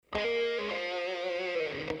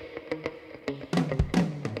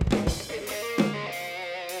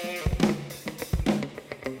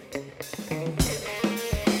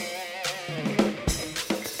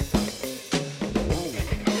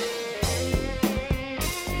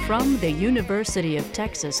From the University of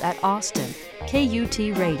Texas at Austin, KUT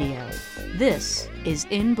Radio. This is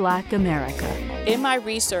In Black America. In my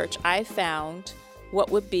research, I found what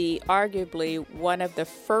would be arguably one of the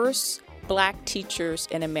first Black teachers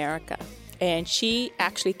in America. And she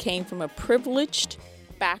actually came from a privileged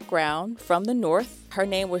background from the North. Her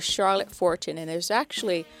name was Charlotte Fortin, and there's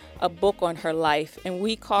actually a book on her life, and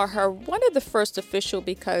we call her one of the first official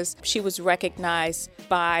because she was recognized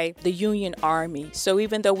by the Union Army. So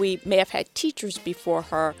even though we may have had teachers before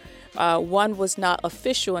her, one was not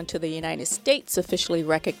official until the United States officially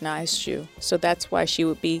recognized you. So that's why she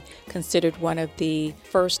would be considered one of the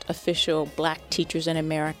first official Black teachers in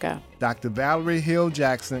America. Dr. Valerie Hill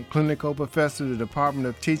Jackson, clinical professor of the Department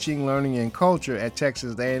of Teaching, Learning, and Culture at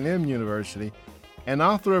Texas A&M University, and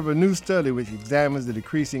author of a new study which examines the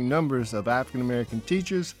decreasing numbers of African American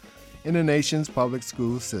teachers in the nation's public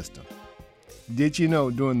school system. Did you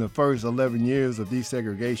know during the first 11 years of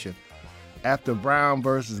desegregation, after Brown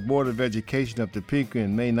versus Board of Education of Topeka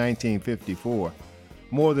in May 1954,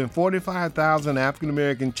 more than 45,000 African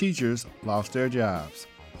American teachers lost their jobs?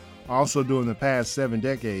 Also, during the past 7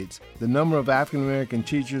 decades, the number of African American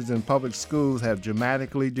teachers in public schools have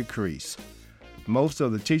dramatically decreased. Most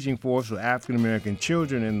of the teaching force of African American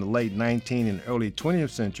children in the late 19th and early 20th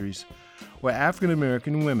centuries were African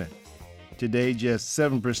American women. Today, just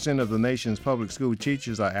 7% of the nation's public school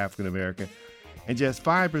teachers are African American, and just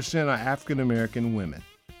 5% are African American women.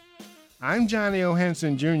 I'm Johnny O.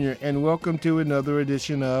 Henson Jr., and welcome to another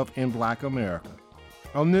edition of In Black America.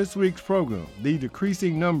 On this week's program, the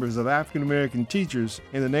decreasing numbers of African American teachers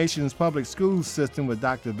in the nation's public school system with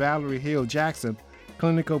Dr. Valerie Hill Jackson,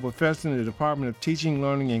 clinical professor in the Department of Teaching,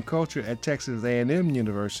 Learning, and Culture at Texas A&M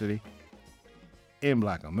University, in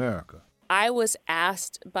Black America. I was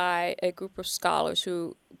asked by a group of scholars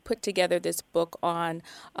who put together this book on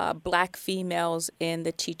Black females in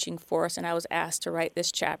the teaching force, and I was asked to write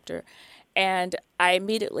this chapter. And I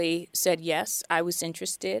immediately said yes, I was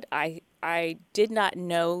interested. I did not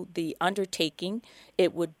know the undertaking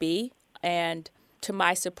it would be, and to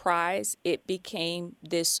my surprise, it became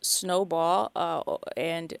this snowball,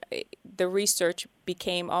 and the research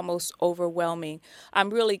became almost overwhelming.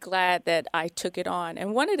 I'm really glad that I took it on.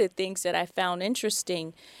 And one of the things that I found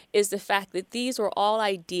interesting is the fact that these were all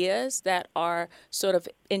ideas that are sort of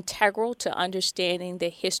integral to understanding the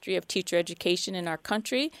history of teacher education in our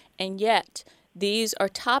country, and yet these are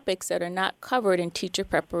topics that are not covered in teacher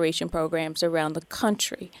preparation programs around the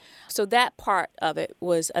country. So that part of it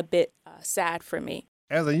was a bit sad for me.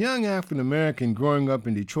 As a young African American growing up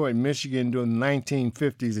in Detroit, Michigan during the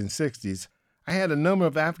 1950s and 60s, I had a number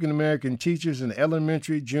of African American teachers in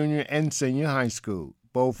elementary, junior, and senior high school,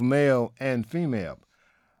 both male and female.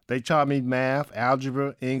 They taught me math,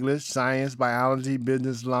 algebra, English, science, biology,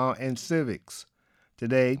 business, law, and civics.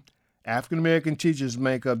 Today, African American teachers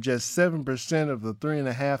make up just 7% of the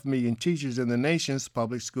 3.5 million teachers in the nation's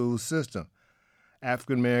public school system.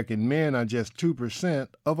 African American men are just 2%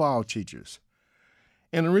 of all teachers.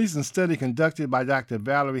 In a recent study conducted by Dr.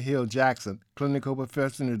 Valerie Hill Jackson, clinical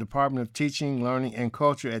professor in the Department of Teaching, Learning, and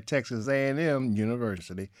Culture at Texas A&M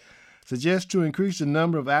University, suggests to increase the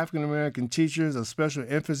number of African American teachers, a special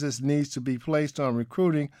emphasis needs to be placed on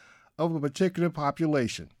recruiting of a particular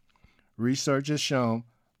population. Research has shown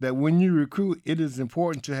that when you recruit, it is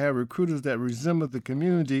important to have recruiters that resemble the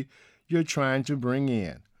community you're trying to bring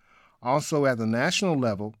in. Also, at the national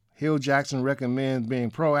level, Hill Jackson recommends being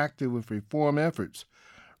proactive with reform efforts,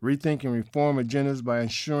 rethinking reform agendas by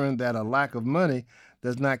ensuring that a lack of money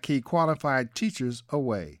does not keep qualified teachers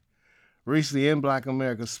away. Recently, In Black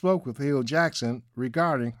America spoke with Hill Jackson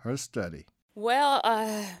regarding her study. Well,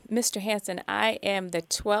 Mr. Hanson, I am the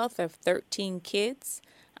 12th of 13 kids.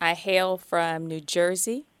 I hail from New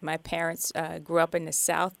Jersey. My parents grew up in the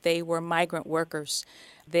South. They were migrant workers.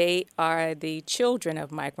 They are the children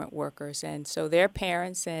of migrant workers, and so their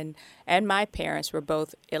parents and my parents were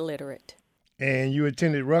both illiterate. And you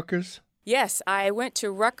attended Rutgers? Yes, I went to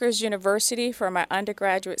Rutgers University for my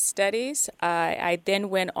undergraduate studies. I then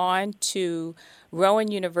went on to Rowan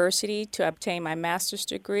University to obtain my master's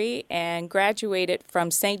degree and graduated from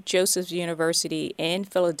St. Joseph's University in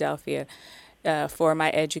Philadelphia for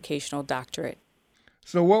my educational doctorate.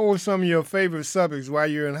 So what were some of your favorite subjects while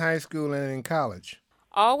you were in high school and in college?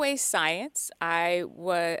 Always science. I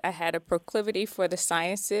had a proclivity for the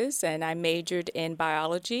sciences, and I majored in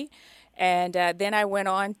biology. And then I went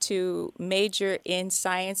on to major in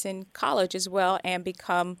science in college as well and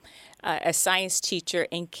become a science teacher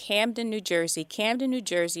in Camden, New Jersey. Camden, New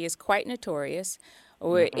Jersey is quite notorious.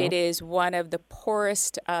 It is one of the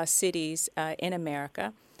poorest cities in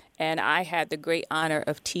America. And I had the great honor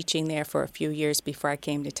of teaching there for a few years before I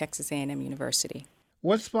came to Texas A&M University.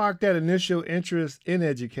 What sparked that initial interest in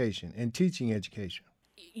education and teaching education?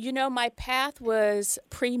 You know, my path was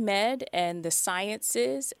pre-med and the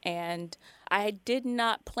sciences, and I did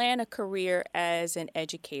not plan a career as an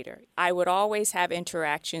educator. I would always have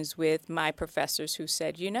interactions with my professors who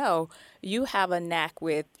said, you know, you have a knack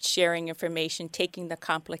with sharing information, taking the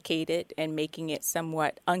complicated and making it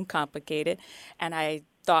somewhat uncomplicated. And I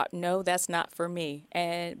thought, no, that's not for me.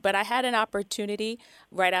 But I had an opportunity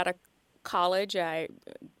right out of college. I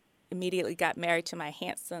immediately got married to my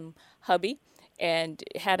handsome hubby and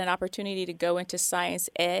had an opportunity to go into science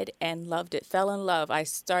ed and loved it, fell in love. I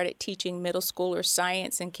started teaching middle schoolers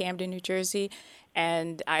science in Camden, New Jersey,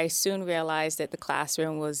 and I soon realized that the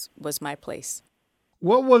classroom was my place.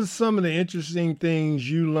 What was some of the interesting things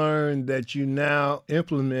you learned that you now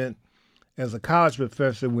implement as a college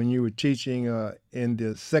professor when you were teaching in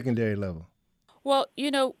the secondary level? Well, you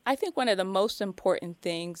know, I think one of the most important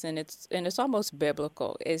things, and it's almost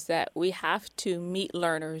biblical, is that we have to meet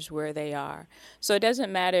learners where they are. So it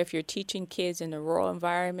doesn't matter if you're teaching kids in a rural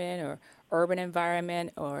environment or urban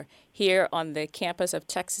environment or here on the campus of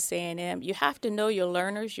Texas A&M. You have to know your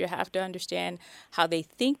learners. You have to understand how they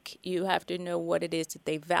think. You have to know what it is that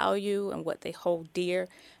they value and what they hold dear.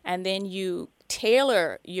 And then you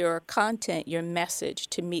tailor your content, your message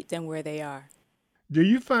to meet them where they are. Do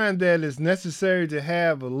you find that it's necessary to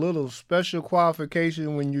have a little special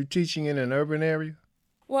qualification when you're teaching in an urban area?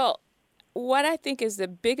 Well, what I think is the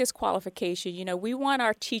biggest qualification, you know, we want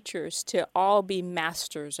our teachers to all be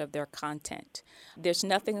masters of their content. There's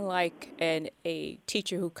nothing like a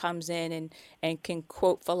teacher who comes in and can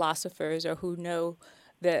quote philosophers or who know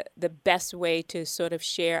the best way to sort of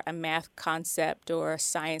share a math concept or a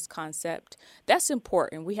science concept. That's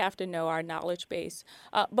important. We have to know our knowledge base.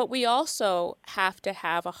 But we also have to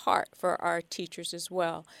have a heart for our teachers as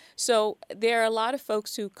well. So there are a lot of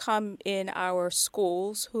folks who come in our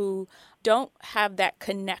schools who don't have that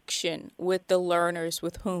connection with the learners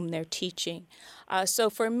with whom they're teaching.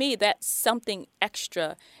 So for me, that's something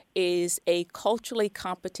extra is a culturally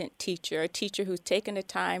competent teacher, a teacher who's taken the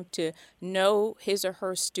time to know his or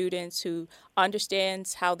her students, who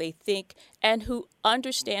understands how they think, and who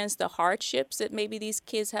understands the hardships that maybe these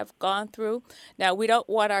kids have gone through. Now, we don't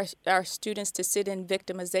want our students to sit in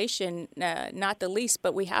victimization, not the least,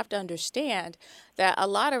 but we have to understand that a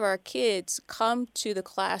lot of our kids come to the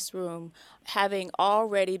classroom having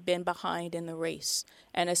already been behind in the race.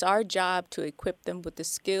 And it's our job to equip them with the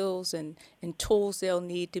skills and tools they'll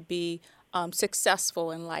need to be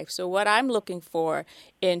successful in life. So what I'm looking for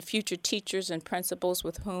in future teachers and principals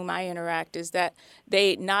with whom I interact is that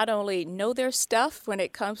they not only know their stuff when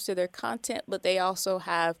it comes to their content, but they also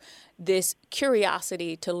have this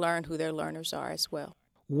curiosity to learn who their learners are as well.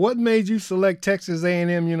 What made you select Texas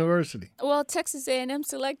A&M University? Well, Texas A&M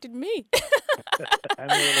selected me. I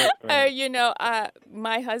mean it.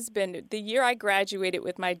 My husband, the year I graduated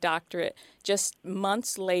with my doctorate, just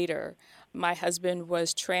months later, my husband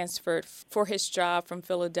was transferred for his job from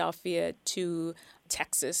Philadelphia to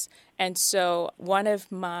Texas. And so one of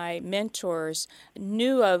my mentors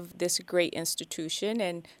knew of this great institution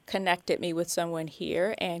and connected me with someone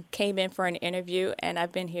here and came in for an interview, and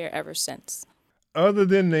I've been here ever since. Other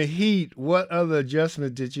than the heat, what other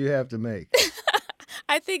adjustment did you have to make?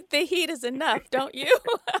 I think the heat is enough, don't you?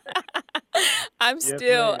 I'm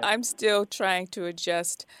still trying to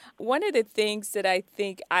adjust. One of the things that I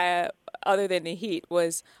think other than the heat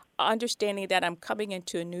was understanding that I'm coming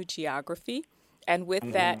into a new geography. And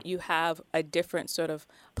with that, you have a different sort of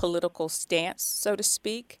political stance, so to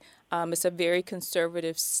speak. It's a very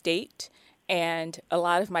conservative state. And a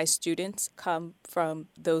lot of my students come from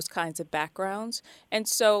those kinds of backgrounds. And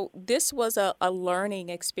so this was a learning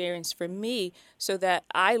experience for me so that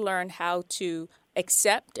I learned how to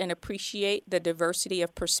accept and appreciate the diversity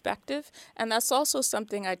of perspective. And that's also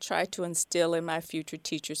something I try to instill in my future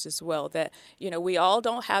teachers as well, that, you know, we all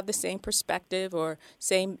don't have the same perspective or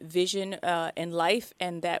same vision in life,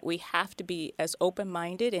 and that we have to be as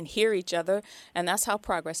open-minded and hear each other. And that's how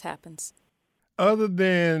progress happens. Other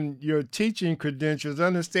than your teaching credentials,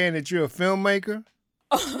 understand that you're a filmmaker?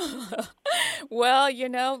 Well, you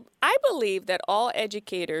know, I believe that all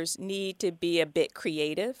educators need to be a bit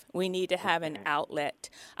creative. We need to have an outlet.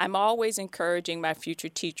 I'm always encouraging my future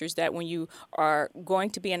teachers that when you are going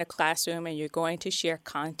to be in a classroom and you're going to share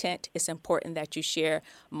content, it's important that you share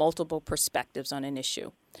multiple perspectives on an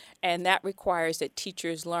issue. And that requires that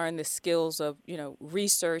teachers learn the skills of, you know,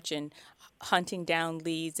 research and hunting down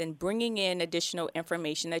leads and bringing in additional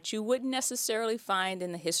information that you wouldn't necessarily find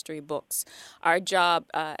in the history books. Our job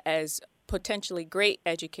as potentially great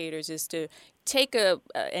educators is to take a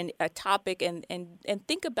topic and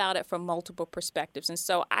think about it from multiple perspectives. And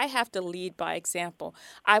so I have to lead by example.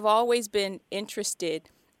 I've always been interested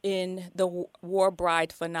in the war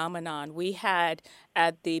bride phenomenon. We had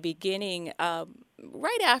at the beginning,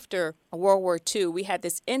 right after World War II, we had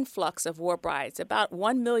this influx of war brides, about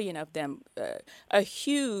 1 million of them, a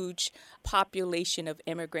huge population of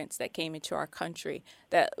immigrants that came into our country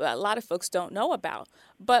that a lot of folks don't know about.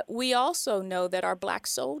 But we also know that our black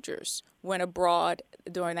soldiers went abroad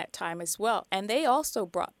during that time as well, and they also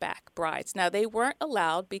brought back brides. Now, they weren't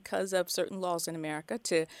allowed because of certain laws in America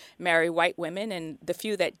to marry white women, and the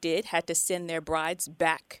few that did had to send their brides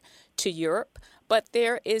back to Europe. But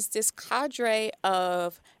there is this cadre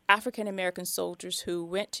of African American soldiers who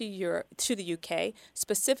went to Europe, to the UK,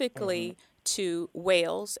 specifically to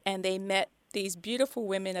Wales, and they met these beautiful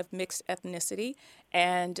women of mixed ethnicity.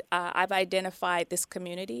 And I've identified this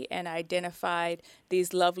community and identified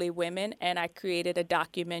these lovely women, and I created a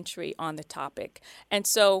documentary on the topic. And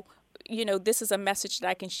so, this is a message that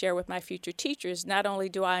I can share with my future teachers. Not only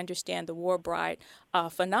do I understand the war bride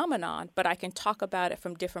phenomenon, but I can talk about it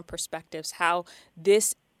from different perspectives, how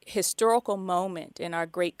this historical moment in our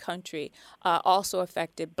great country also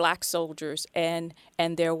affected black soldiers and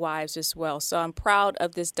their wives as well. So I'm proud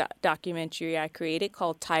of this documentary I created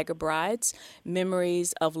called Tiger Brides,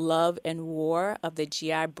 Memories of Love and War of the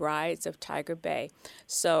GI Brides of Tiger Bay.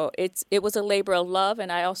 So it was a labor of love,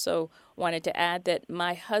 and I also wanted to add that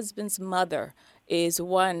my husband's mother is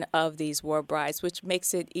one of these war brides, which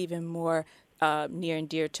makes it even more near and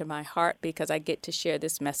dear to my heart because I get to share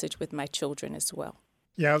this message with my children as well.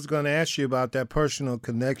 Yeah, I was going to ask you about that personal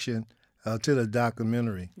connection to the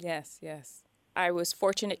documentary. Yes. I was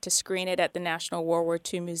fortunate to screen it at the National World War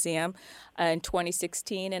II Museum in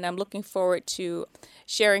 2016, and I'm looking forward to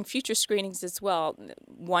sharing future screenings as well.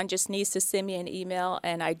 One just needs to send me an email,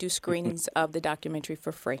 and I do screenings of the documentary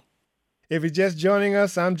for free. If you're just joining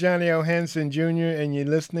us, I'm Johnny O. Henson Jr., and you're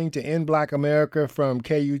listening to In Black America from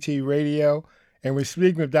KUT Radio, and we're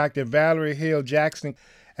speaking with Dr. Valerie Hill Jackson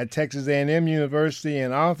at Texas A&M University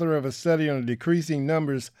and author of a study on the decreasing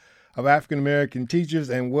numbers of African-American teachers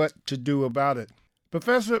and what to do about it.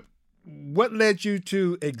 Professor, what led you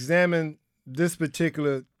to examine this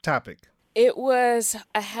particular topic? It was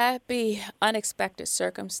a happy, unexpected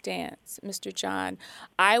circumstance, Mr. John.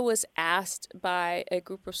 I was asked by a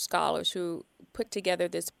group of scholars who put together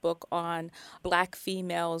this book on Black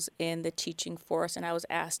females in the teaching force, and I was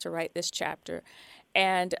asked to write this chapter.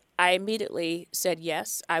 And I immediately said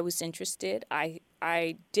yes, I was interested.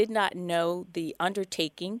 I did not know the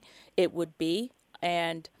undertaking it would be,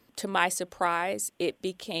 and to my surprise, it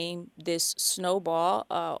became this snowball,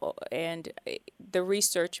 and the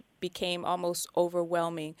research became almost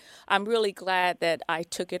overwhelming. I'm really glad that I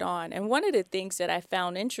took it on. And one of the things that I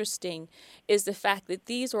found interesting is the fact that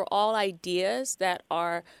these were all ideas that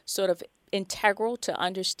are sort of integral to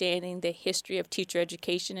understanding the history of teacher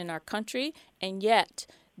education in our country, and yet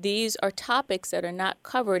these are topics that are not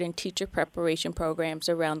covered in teacher preparation programs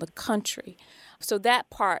around the country. So that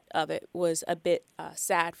part of it was a bit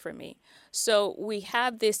sad for me. So we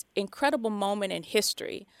have this incredible moment in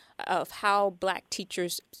history of how Black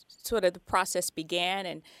teachers, sort of the process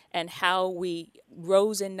began and how we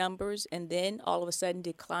rose in numbers and then all of a sudden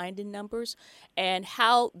declined in numbers, and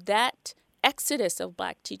how that exodus of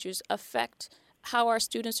Black teachers affect how our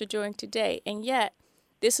students are doing today. And yet,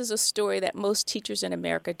 this is a story that most teachers in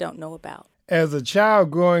America don't know about. As a child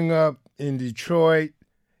growing up in Detroit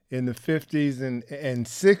in the 50s and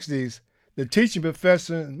 60s, the teaching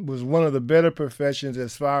profession was one of the better professions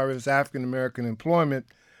as far as African-American employment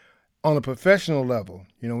on a professional level.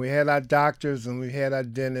 We had our doctors and we had our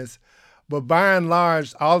dentists, but by and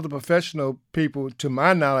large, all the professional people, to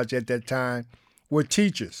my knowledge at that time, were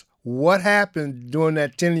teachers. What happened during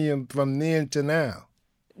that tenure from then to now?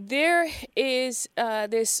 There is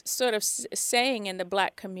this sort of saying in the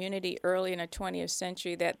Black community early in the 20th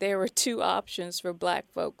century that there were two options for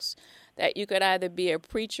Black folks, that you could either be a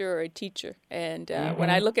preacher or a teacher. And when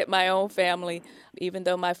I look at my own family, even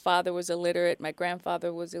though my father was illiterate, my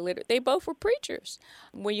grandfather was illiterate, they both were preachers.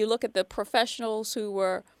 When you look at the professionals who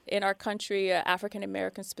were in our country, African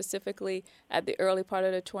Americans specifically, at the early part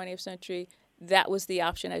of the 20th century, that was the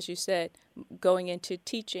option, as you said, going into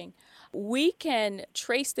teaching. We can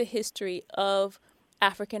trace the history of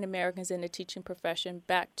African Americans in the teaching profession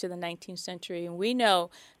back to the 19th century, and we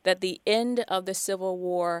know that the end of the Civil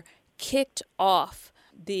War kicked off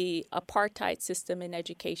the apartheid system in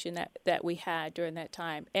education that we had during that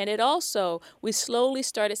time. And it also, we slowly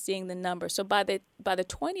started seeing the numbers. So by the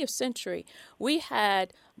 20th century, we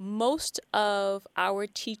had most of our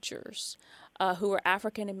teachers who were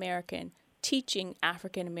African American teaching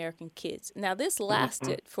African American kids. Now, this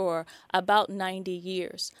lasted for about 90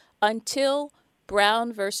 years until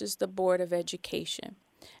Brown versus the Board of Education.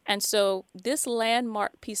 And so this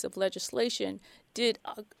landmark piece of legislation did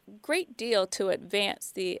a great deal to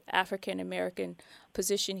advance the African American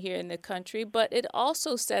position here in the country, but it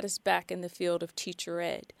also set us back in the field of teacher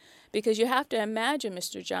ed. Because you have to imagine,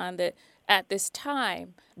 Mr. John, that at this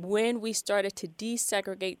time, when we started to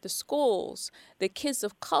desegregate the schools, the kids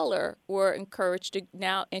of color were encouraged to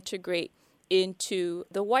now integrate into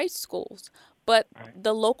the white schools. But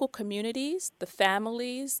the local communities, the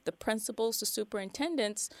families, the principals, the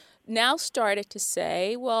superintendents now started to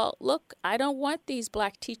say, well, look, I don't want these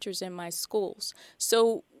black teachers in my schools.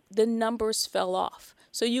 So the numbers fell off.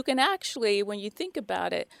 So you can actually, when you think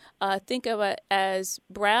about it, think of it as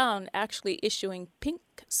Brown actually issuing pink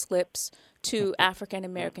slips to African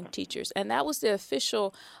American teachers. And that was the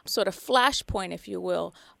official sort of flashpoint, if you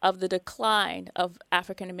will, of the decline of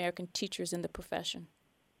African American teachers in the profession.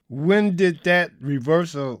 When did that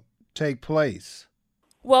reversal take place?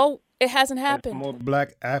 Well, it hasn't happened. More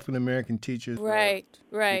black African American teachers right.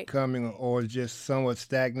 becoming or just somewhat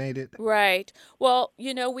stagnated? Right. Well,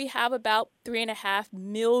 we have about 3.5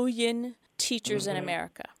 million teachers in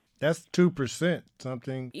America. That's 2%,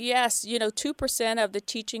 something. Yes, 2% of the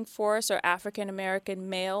teaching force are African American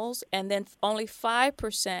males, and then only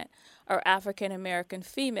 5% are African American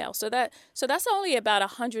females. So that's only about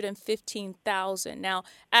 115,000. Now,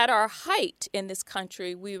 at our height in this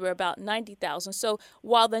country, we were about 90,000. So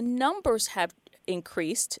while the numbers have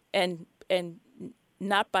increased and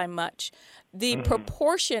not by much, the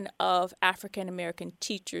proportion of African American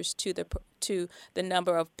teachers to the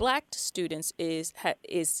number of black students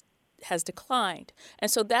has declined. And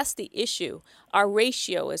so that's the issue. Our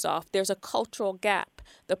ratio is off. There's a cultural gap.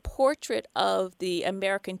 The portrait of the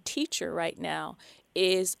American teacher right now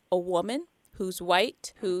is a woman who's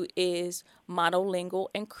white, who is monolingual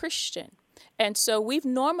and Christian. And so we've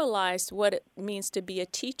normalized what it means to be a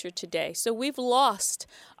teacher today. So we've lost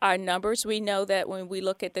our numbers. We know that when we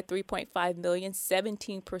look at the 3.5 million,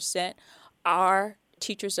 17% are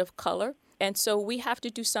teachers of color. And so we have to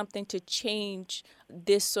do something to change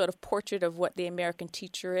this sort of portrait of what the American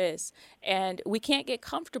teacher is. And we can't get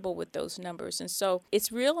comfortable with those numbers. And so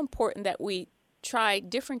it's real important that we try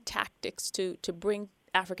different tactics to bring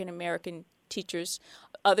African American teachers,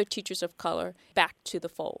 other teachers of color, back to the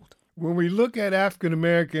fold. When we look at African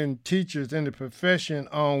American teachers in the profession,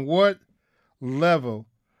 on what level,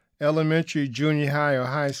 elementary, junior high, or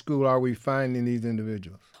high school, are we finding these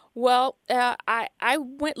individuals? Well, I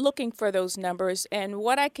went looking for those numbers, and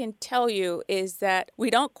what I can tell you is that we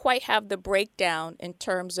don't quite have the breakdown in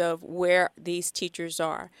terms of where these teachers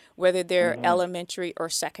are, whether they're elementary or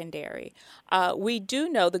secondary. We do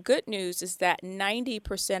know the good news is that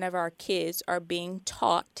 90% of our kids are being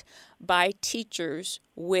taught by teachers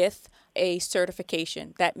with a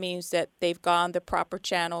certification. That means that they've gone the proper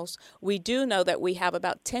channels. We do know that we have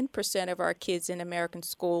about 10% of our kids in American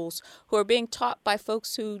schools who are being taught by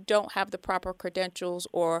folks who don't have the proper credentials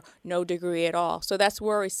or no degree at all. So that's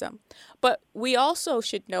worrisome. But we also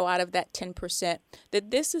should know out of that 10% that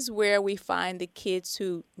this is where we find the kids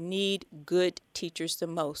who need good teachers the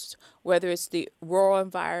most, whether it's the rural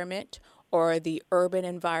environment or the urban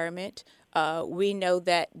environment. We know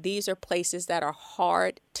that these are places that are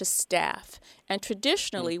hard to staff. And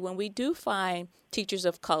traditionally, when we do find teachers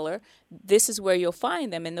of color, this is where you'll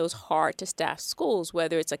find them, in those hard to staff schools,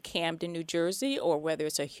 whether it's a Camden, New Jersey, or whether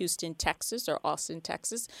it's a Houston, Texas, or Austin,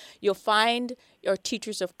 Texas. You'll find your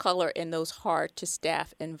teachers of color in those hard to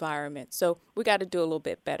staff environments. So we got to do a little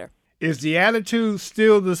bit better. Is the attitude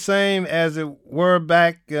still the same as it were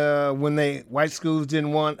back when white schools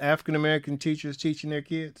didn't want African American teachers teaching their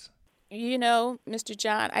kids? Mr.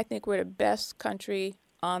 John, I think we're the best country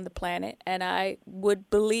on the planet, and I would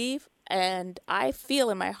believe and I feel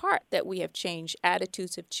in my heart that we have changed.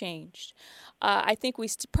 Attitudes have changed. I think we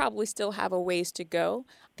probably still have a ways to go.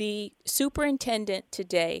 The superintendent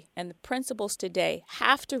today and the principals today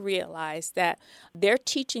have to realize that their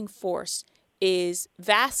teaching force is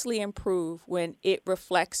vastly improved when it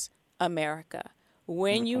reflects America.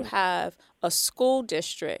 When you have a school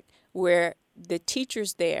district where the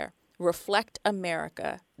teachers there reflect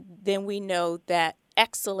America, then we know that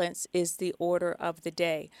excellence is the order of the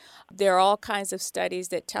day. There are all kinds of studies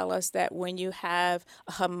that tell us that when you have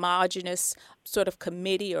a homogenous sort of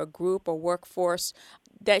committee or group or workforce,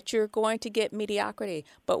 that you're going to get mediocrity.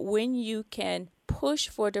 But when you can push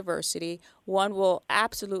for diversity, one will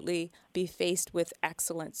absolutely be faced with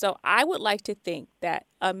excellence. So I would like to think that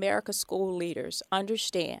America's school leaders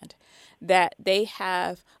understand that they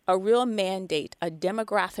have a real mandate, a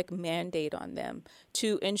demographic mandate on them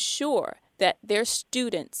to ensure that their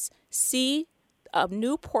students see a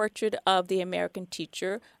new portrait of the American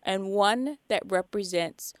teacher and one that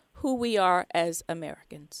represents who we are as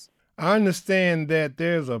Americans. I understand that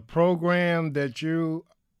there's a program that you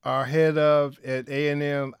are head of at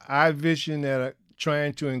A&M, iVision, that are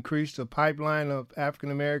trying to increase the pipeline of African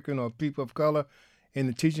American or people of color in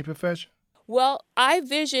the teaching profession? Well,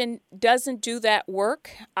 iVision doesn't do that work.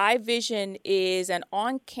 iVision is an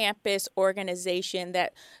on-campus organization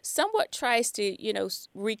that somewhat tries to,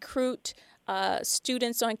 recruit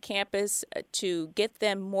students on campus to get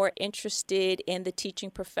them more interested in the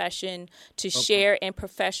teaching profession, to share in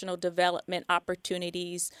professional development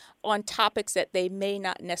opportunities on topics that they may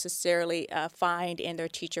not necessarily find in their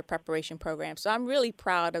teacher preparation program. So I'm really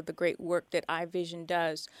proud of the great work that iVision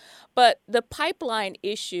does. But the pipeline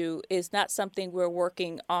issue is not something we're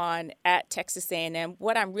working on at Texas A&M.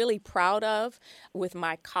 What I'm really proud of with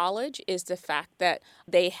my college is the fact that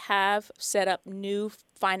they have set up new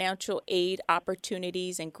financial aid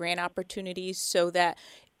opportunities and grant opportunities so that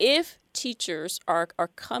if teachers are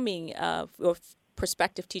coming, or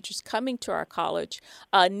prospective teachers coming to our college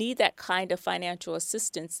need that kind of financial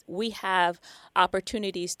assistance, we have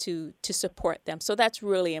opportunities to support them. So that's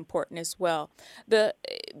really important as well.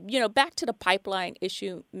 Back to the pipeline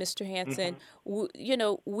issue, Mr. Hansen,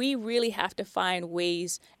 we really have to find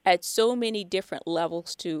ways at so many different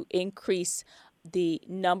levels to increase the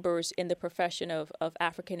numbers in the profession of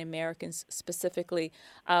African Americans specifically.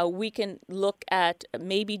 We can look at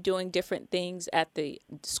maybe doing different things at the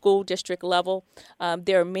school district level.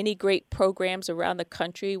 There are many great programs around the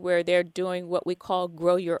country where they're doing what we call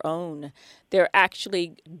grow your own. They're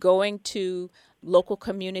actually going to local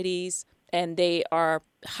communities and they are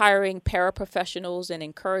hiring paraprofessionals and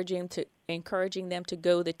encouraging them to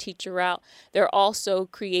go the teacher route. They're also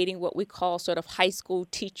creating what we call sort of high school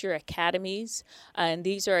teacher academies. And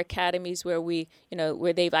these are academies where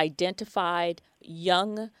where they've identified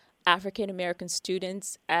young African American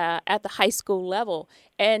students at the high school level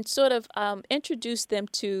and sort of introduce them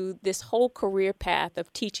to this whole career path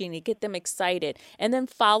of teaching to get them excited and then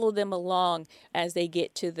follow them along as they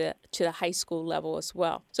get to the high school level as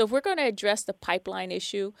well. So if we're going to address the pipeline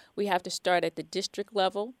issue, we have to start at the district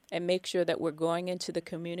level and make sure that we're going into the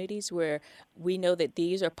communities where we know that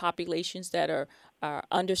these are populations that are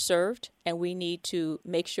underserved, and we need to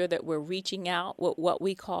make sure that we're reaching out with what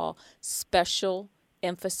we call special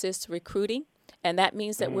emphasis recruiting. And that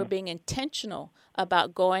means that we're being intentional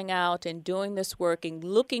about going out and doing this work and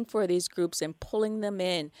looking for these groups and pulling them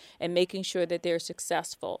in and making sure that they're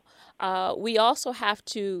successful. We also have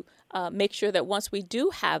to make sure that once we do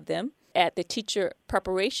have them at the teacher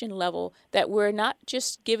preparation level, that we're not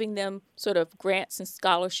just giving them sort of grants and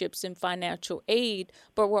scholarships and financial aid,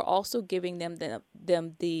 but we're also giving them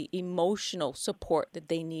the emotional support that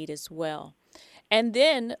they need as well. And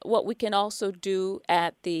then what we can also do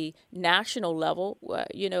at the national level,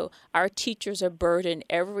 our teachers are burdened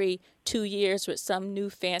every 2 years with some new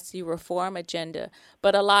fancy reform agenda.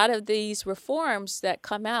 But a lot of these reforms that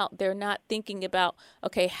come out, they're not thinking about,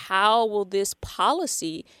 okay, how will this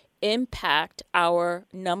policy impact our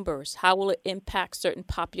numbers? How will it impact certain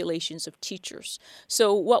populations of teachers?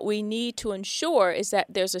 So what we need to ensure is that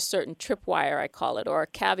there's a certain tripwire, I call it, or a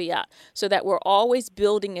caveat, so that we're always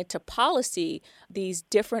building into policy these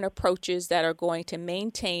different approaches that are going to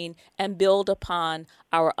maintain and build upon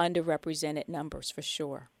our underrepresented numbers for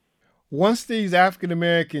sure. Once these African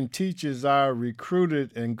American teachers are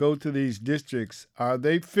recruited and go to these districts, are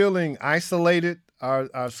they feeling isolated?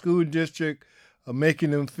 Our school district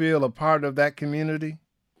making them feel a part of that community?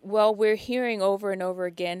 Well, we're hearing over and over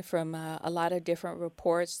again from a lot of different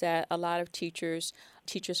reports that a lot of teachers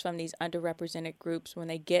from these underrepresented groups, when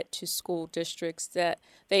they get to school districts, that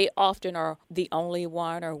they often are the only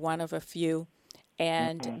one or one of a few,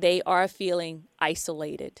 and they are feeling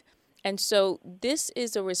isolated. And so this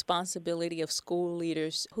is a responsibility of school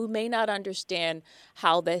leaders who may not understand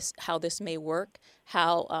how this may work,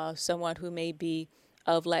 how someone who may be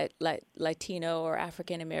of Latino or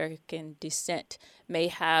African American descent may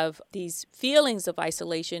have these feelings of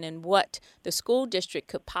isolation, and what the school district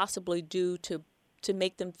could possibly do to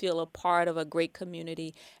make them feel a part of a great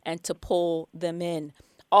community and to pull them in.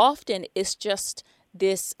 Often it's just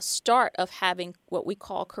this start of having what we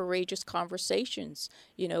call courageous conversations,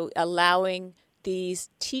 allowing these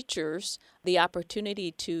teachers the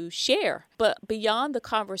opportunity to share. But beyond the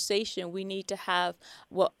conversation, we need to have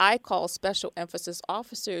what I call special emphasis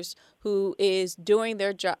officers who is doing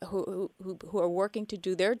their job, who are working to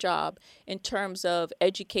do their job in terms of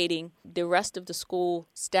educating the rest of the school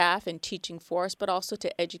staff and teaching force, but also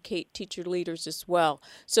to educate teacher leaders as well.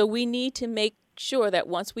 So we need to make sure that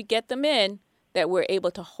once we get them in, that we're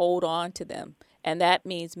able to hold on to them. And that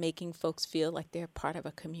means making folks feel like they're part of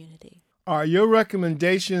a community. Are your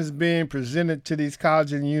recommendations being presented to these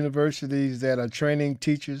colleges and universities that are training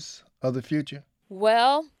teachers of the future?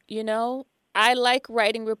 Well, I like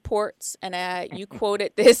writing reports, and you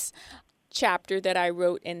quoted this chapter that I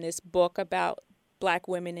wrote in this book about Black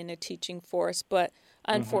women in the teaching force, but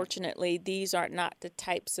unfortunately, these are not the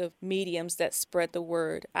types of mediums that spread the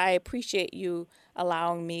word. I appreciate you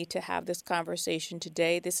allowing me to have this conversation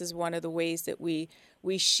today. This is one of the ways that we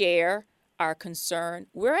share our concern.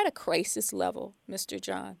 We're at a crisis level, Mr.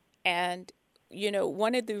 John. And,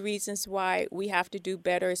 one of the reasons why we have to do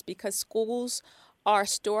better is because schools are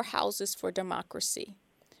storehouses for democracy.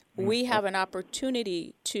 We have an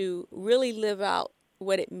opportunity to really live out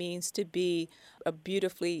what it means to be a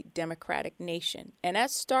beautifully democratic nation. And that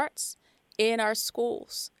starts in our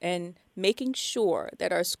schools and making sure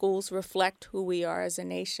that our schools reflect who we are as a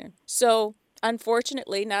nation. So,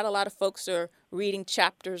 unfortunately, not a lot of folks are reading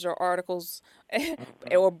chapters or articles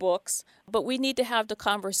or books, but we need to have the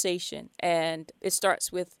conversation, and it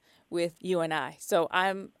starts with you and I. So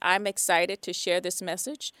I'm excited to share this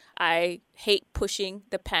message. I hate pushing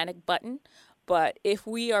the panic button, but if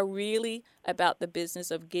we are really about the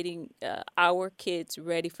business of getting our kids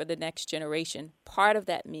ready for the next generation, part of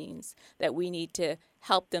that means that we need to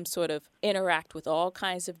help them sort of interact with all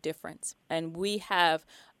kinds of difference. And we have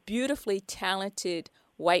beautifully talented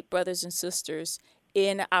white brothers and sisters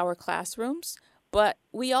in our classrooms, but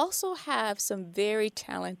we also have some very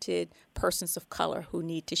talented persons of color who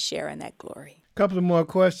need to share in that glory. A couple of more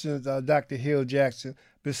questions, Dr. Hill Jackson.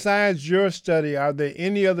 Besides your study, are there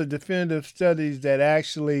any other definitive studies that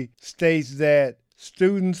actually states that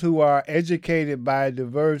students who are educated by a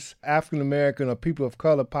diverse African American or people of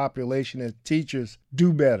color population as teachers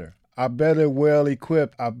do better? Are better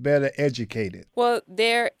well-equipped, are better educated? Well,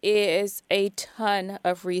 there is a ton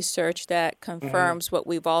of research that confirms what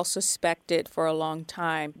we've all suspected for a long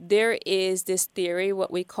time. There is this theory, what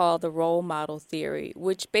we call the role model theory,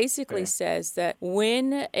 which basically says that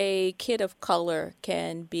when a kid of color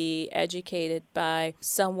can be educated by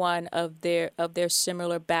someone of their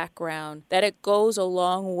similar background, that it goes a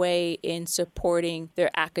long way in supporting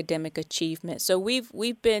their academic achievement. So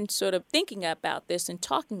we've been sort of thinking about this and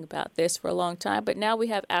talking about this for a long time, but now we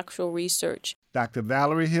have actual research. Dr.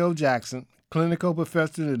 Valerie Hill Jackson, clinical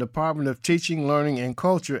professor in the Department of Teaching, Learning, and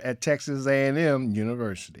Culture at Texas A&M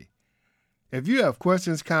University. If you have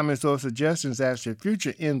questions, comments, or suggestions as to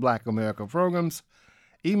future In Black America programs,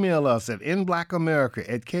 email us at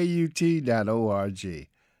inblackamerica@kut.org.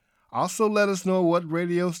 Also, let us know what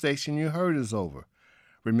radio station you heard us over.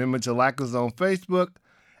 Remember to like us on Facebook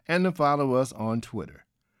and to follow us on Twitter.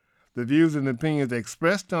 The views and opinions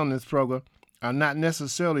expressed on this program are not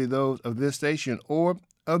necessarily those of this station or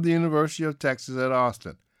of the University of Texas at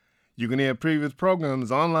Austin. You can hear previous programs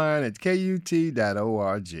online at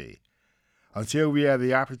kut.org. Until we have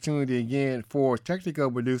the opportunity again, for technical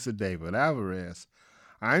producer David Alvarez,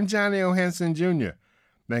 I'm Johnny O. Henson Jr.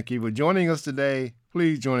 Thank you for joining us today.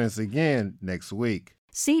 Please join us again next week.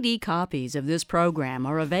 CD copies of this program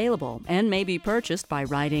are available and may be purchased by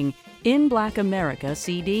writing In Black America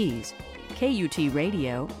CDs, KUT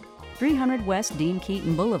Radio, 300 West Dean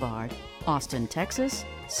Keaton Boulevard, Austin, Texas,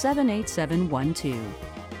 78712.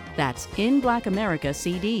 That's In Black America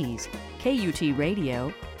CDs, KUT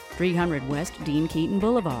Radio, 300 West Dean Keaton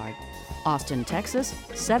Boulevard, Austin, Texas,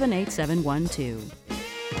 78712.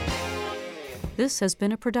 This has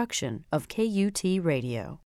been a production of KUT Radio.